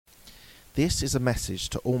This is a message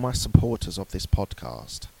to all my supporters of this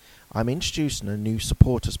podcast. I'm introducing a new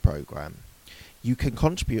supporters program. You can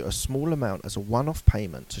contribute a small amount as a one-off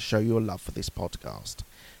payment to show your love for this podcast.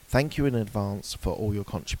 Thank you in advance for all your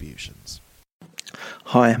contributions.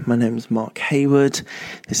 Hi, my name is Mark Hayward.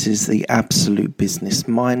 This is the Absolute Business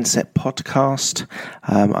Mindset podcast.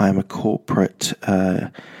 I am a corporate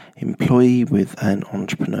employee with an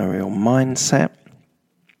entrepreneurial mindset.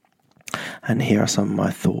 And here are some of my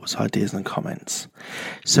thoughts, ideas and comments.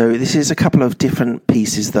 So this is a couple of different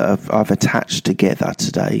pieces that I've attached together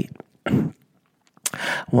today. I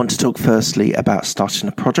want to talk firstly about starting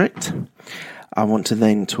a project. I want to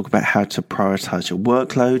then talk about how to prioritize your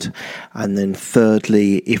workload. And then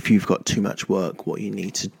thirdly, if you've got too much work, what you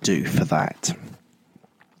need to do for that.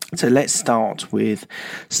 So let's start with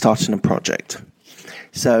starting a project.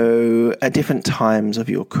 So at different times of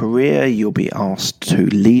your career, you'll be asked to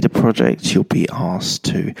lead a project, you'll be asked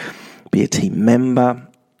to be a team member.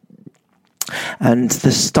 And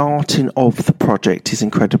the starting of the project is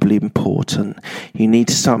incredibly important. You need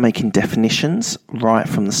to start making definitions right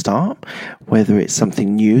from the start, whether it's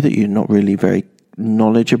something new that you're not really very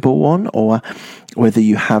knowledgeable on, or whether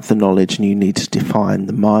you have the knowledge and you need to define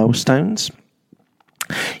the milestones.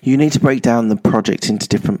 You need to break down the project into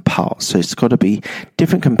different parts. So it's got to be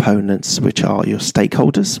different components, which are your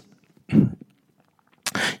stakeholders,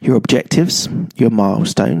 your objectives, your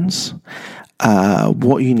milestones,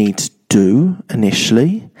 what you need to do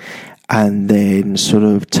initially, and then sort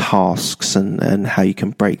of tasks and how you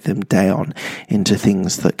can break them down into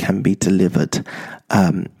things that can be delivered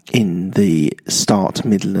in the start,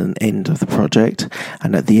 middle and end of the project.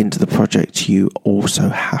 And at the end of the project, you also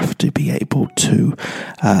have to be able to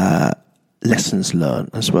lessons learned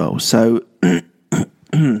as well. So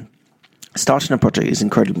starting a project is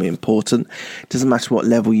incredibly important. It doesn't matter what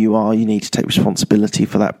level you are, you need to take responsibility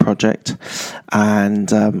for that project. And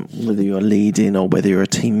whether you're leading or whether you're a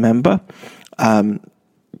team member,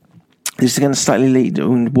 this is going to slightly lead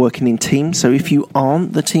on working in teams. So if you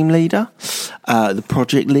aren't the team leader, the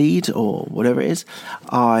project lead or whatever it is,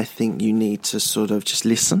 I think you need to sort of just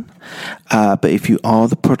listen. But if you are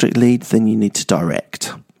the project lead, then you need to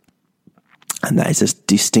direct. And that is a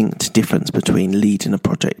distinct difference between leading a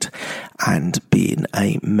project and being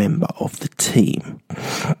a member of the team.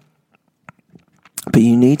 But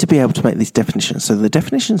you need to be able to make these definitions. So the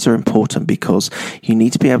definitions are important because you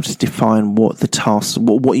need to be able to define what the tasks,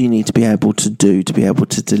 what you need to be able to do to be able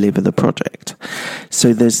to deliver the project.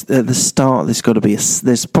 So there's at the start, there's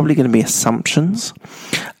probably going to be assumptions,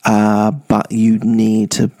 but you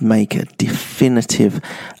need to make a definitive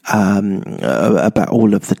about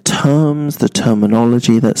all of the terms, the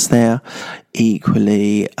terminology that's there.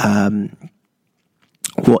 Equally,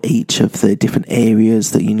 what each of the different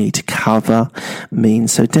areas that you need to cover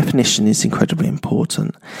means. So definition is incredibly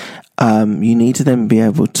important. You need to then be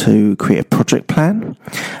able to create a project plan,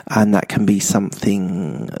 and that can be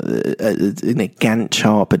something in a Gantt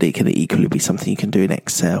chart, but it can equally be something you can do in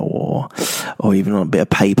Excel or even on a bit of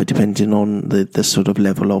paper, depending on the sort of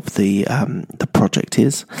level of the project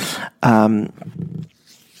is.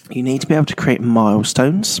 You need to be able to create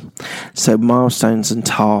milestones. So milestones and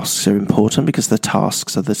tasks are important because the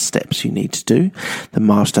tasks are the steps you need to do. The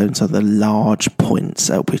milestones are the large points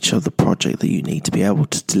at which of the project that you need to be able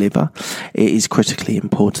to deliver. It is critically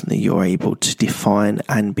important that you're able to define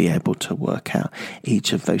and be able to work out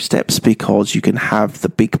each of those steps, because you can have the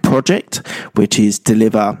big project, which is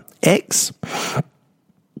deliver X,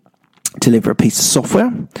 deliver a piece of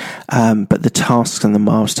software, but the tasks and the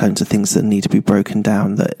milestones are things that need to be broken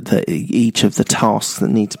down, that each of the tasks that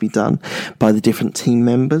need to be done by the different team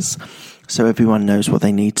members, so everyone knows what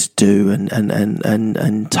they need to do,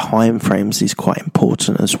 and time frames is quite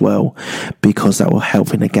important as well, because that will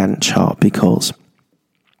help in a Gantt chart, because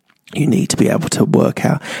you need to be able to work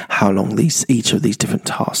out how long each of these different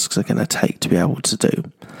tasks are going to take to be able to do.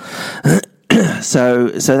 So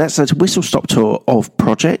that's a whistle-stop tour of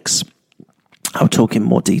projects. I'll talk in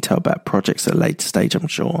more detail about projects at a later stage, I'm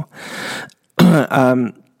sure.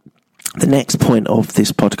 The next point of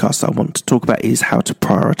this podcast I want to talk about is how to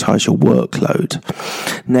prioritize your workload.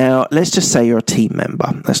 Now, let's just say you're a team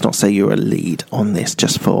member. Let's not say you're a lead on this,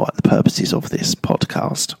 just for the purposes of this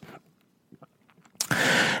podcast.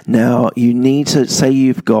 Now, you need to say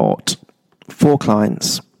you've got 4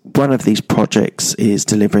 clients. One of these projects is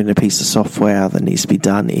delivering a piece of software that needs to be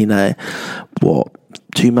done in a,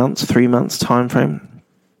 2 months, 3 months time frame.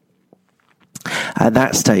 At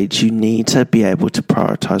that stage, you need to be able to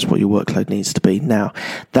prioritize what your workload needs to be. Now,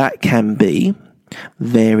 that can be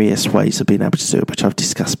various ways of being able to do it, which I've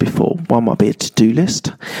discussed before. One might be a to-do list,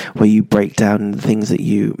 where you break down the things that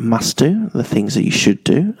you must do, the things that you should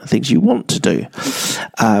do, the things you want to do.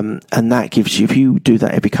 And that gives you, if you do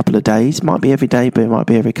that every couple of days, it might be every day, but it might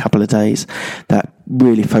be every couple of days, that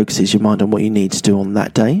really focuses your mind on what you need to do on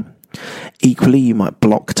that day. Equally, you might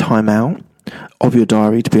block time out of your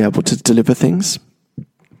diary to be able to deliver things.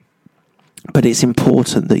 But it's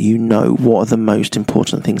important that you know what are the most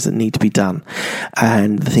important things that need to be done,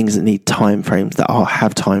 and the things that need time frames, that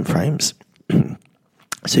have time frames.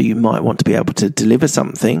 So you might want to be able to deliver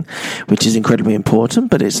something which is incredibly important,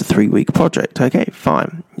 but it's a 3-week project. Okay,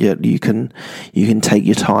 fine. Yeah, you can take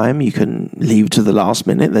your time. You can leave to the last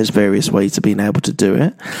minute. There's various ways of being able to do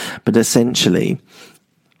it. But essentially,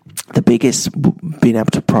 the biggest being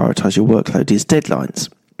able to prioritize your workload is deadlines.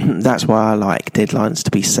 That's why I like deadlines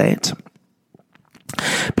to be set,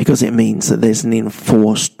 because it means that there's an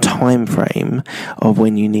enforced time frame of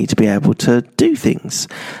when you need to be able to do things.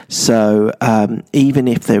 So even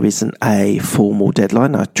if there isn't a formal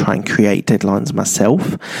deadline, I try and create deadlines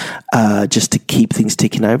myself, just to keep things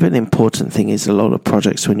ticking over. The important thing is, a lot of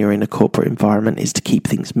projects when you're in a corporate environment is to keep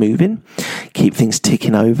things moving, keep things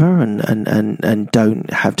ticking over, and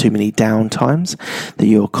don't have too many downtimes, that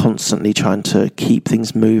you're constantly trying to keep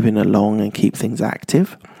things moving along and keep things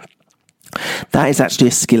active. That is actually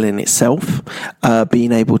a skill in itself,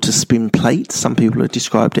 being able to spin plates. Some people have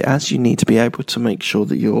described it as, you need to be able to make sure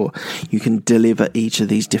that you can deliver each of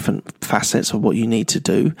these different facets of what you need to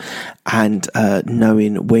do, and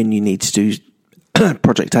knowing when you need to do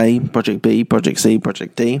project A, project B, project C,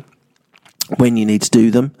 project D, when you need to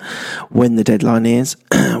do them, when the deadline is,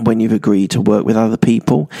 when you've agreed to work with other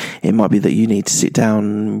people. It might be that you need to sit down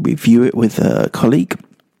and review it with a colleague,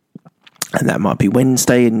 and that might be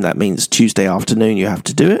Wednesday, and that means Tuesday afternoon you have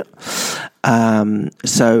to do it.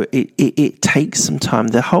 So it takes some time.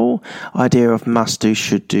 The whole idea of must do,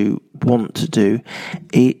 should do, want to do,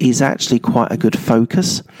 it is actually quite a good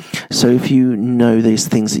focus. So if you know there's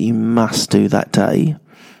things that you must do that day,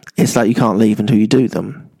 it's like you can't leave until you do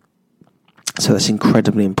them. So that's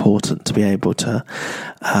incredibly important to be able to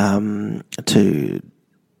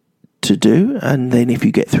do. And then if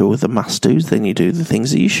you get through all the must-dos, then you do the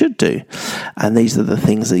things that you should do. And these are the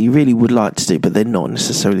things that you really would like to do, but they're not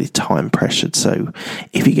necessarily time pressured. So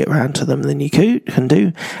if you get around to them, then you can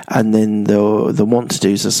do. And then the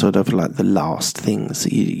want-to-dos are sort of like the last things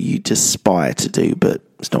that you just aspire to do, but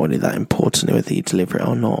it's not really that important whether you deliver it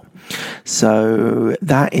or not. So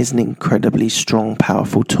that is an incredibly strong,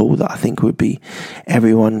 powerful tool that I think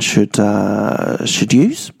everyone should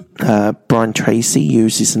use. Brian Tracy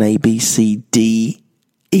uses an ABCDE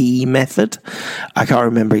method. I can't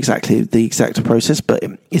remember exactly the exact process, but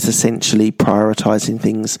it's essentially prioritizing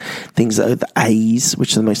things that are the A's,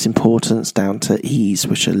 which are the most important, down to E's,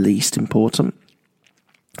 which are least important.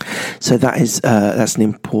 So that's an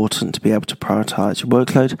important to be able to prioritize your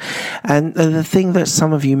workload. And the thing that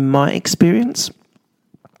some of you might experience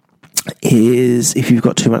is if you've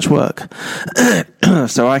got too much work.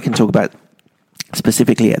 So I can talk about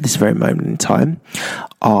specifically at this very moment in time.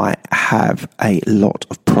 I have a lot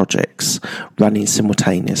of projects running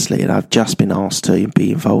simultaneously, and I've just been asked to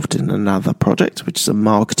be involved in another project, which is a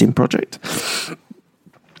marketing project,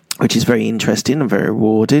 which is very interesting and very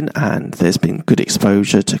rewarding, and there's been good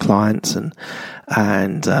exposure to clients and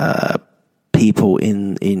people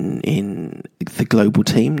in the global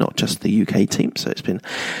team, not just the UK team. So it's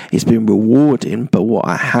been rewarding. But what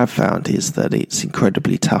I have found is that it's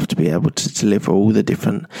incredibly tough to be able to deliver all the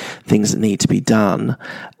different things that need to be done,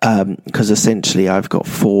 because essentially I've got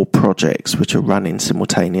 4 projects which are running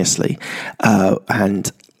simultaneously,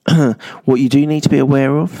 and what you do need to be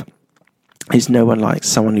aware of is no one likes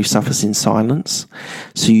someone who suffers in silence.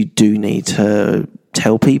 So you do need to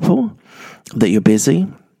tell people that you're busy,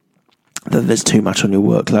 that there's too much on your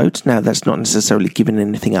workload. Now, that's not necessarily giving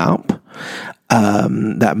anything up.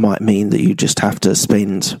 That might mean that you just have to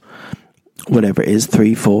spend whatever it is,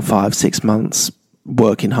 3, 4, 5, 6 months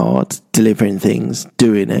working hard, delivering things,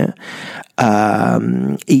 doing it.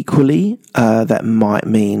 Equally, that might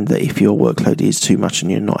mean that if your workload is too much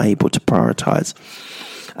and you're not able to prioritize,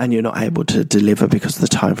 and you're not able to deliver because the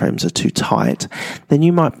timeframes are too tight, then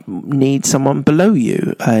you might need someone below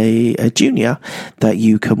you, a junior, that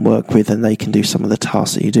you can work with, and they can do some of the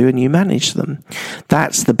tasks that you do and you manage them.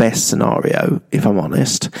 That's the best scenario, if I'm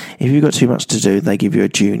honest. If you've got too much to do, they give you a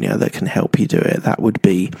junior that can help you do it. That would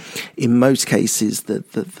be, in most cases,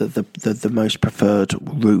 the most preferred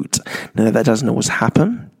route. Now, that doesn't always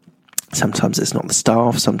happen. Sometimes it's not the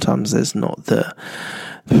staff, sometimes there's not the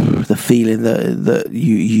the feeling that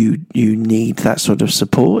you need that sort of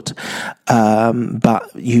support. But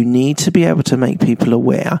you need to be able to make people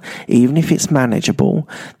aware, even if it's manageable,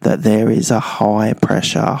 that there is a high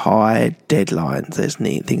pressure, high deadlines. There's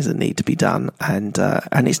things that need to be done, and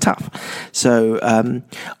it's tough. So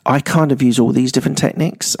I kind of use all these different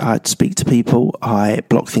techniques. I speak to people. I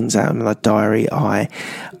block things out in my diary. I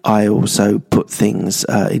also put things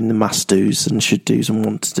in the must-dos and should-dos and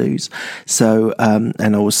want-to-dos. So,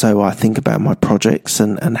 and also I think about my projects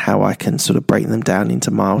and how I can sort of break them down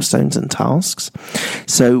into milestones and tasks.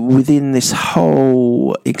 So within this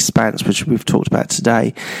whole expanse, which we've talked about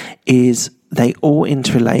today, is they all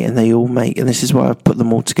interrelate and they all make, and this is why I've put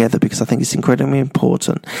them all together, because I think it's incredibly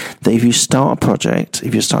important that if you start a project,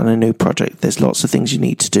 if you're starting a new project, there's lots of things you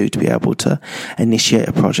need to do to be able to initiate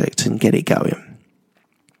a project and get it going.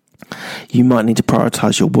 You might need to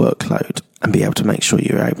prioritize your workload and be able to make sure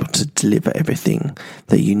you're able to deliver everything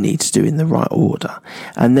that you need to do in the right order.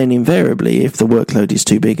 And then invariably, if the workload is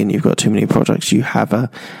too big and you've got too many projects, you have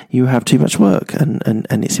too much work. And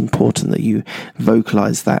it's important that you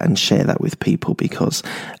vocalize that and share that with people, because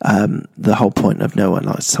the whole point of no one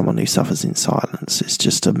likes someone who suffers in silence. It's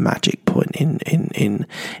just a magic point in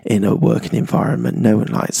a working environment. No one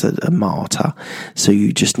likes a martyr. So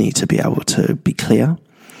you just need to be able to be clear,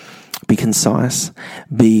 be concise,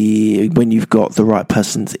 when you've got the right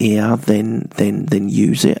person's ear, then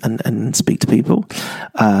use it and speak to people.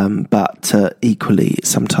 But equally,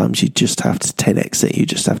 sometimes you just have to 10x it. You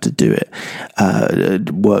just have to do it.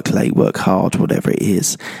 Work late, work hard, whatever it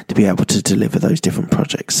is, to be able to deliver those different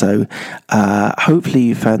projects. So hopefully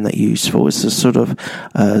you found that useful. It's a sort of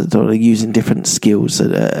using different skills,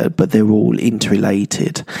 but they're all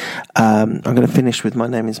interrelated. I'm going to finish with, my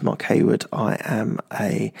name is Mark Hayward. I am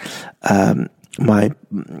my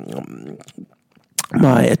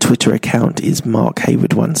Twitter account is Mark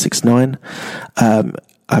Hayward 169.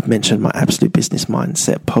 I've mentioned my Absolute Business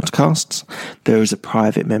Mindset podcasts. There is a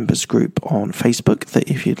private members group on Facebook that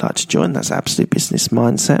if you'd like to join, that's Absolute Business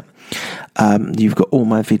Mindset. You've got all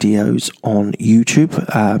my videos on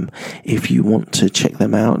YouTube. If you want to check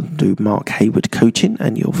them out, do Mark Hayward Coaching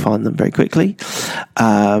and you'll find them very quickly.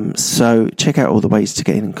 So check out all the ways to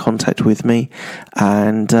get in contact with me,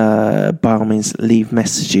 and by all means leave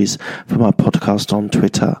messages for my podcast on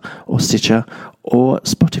Twitter or Stitcher or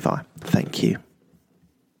Spotify. Thank you.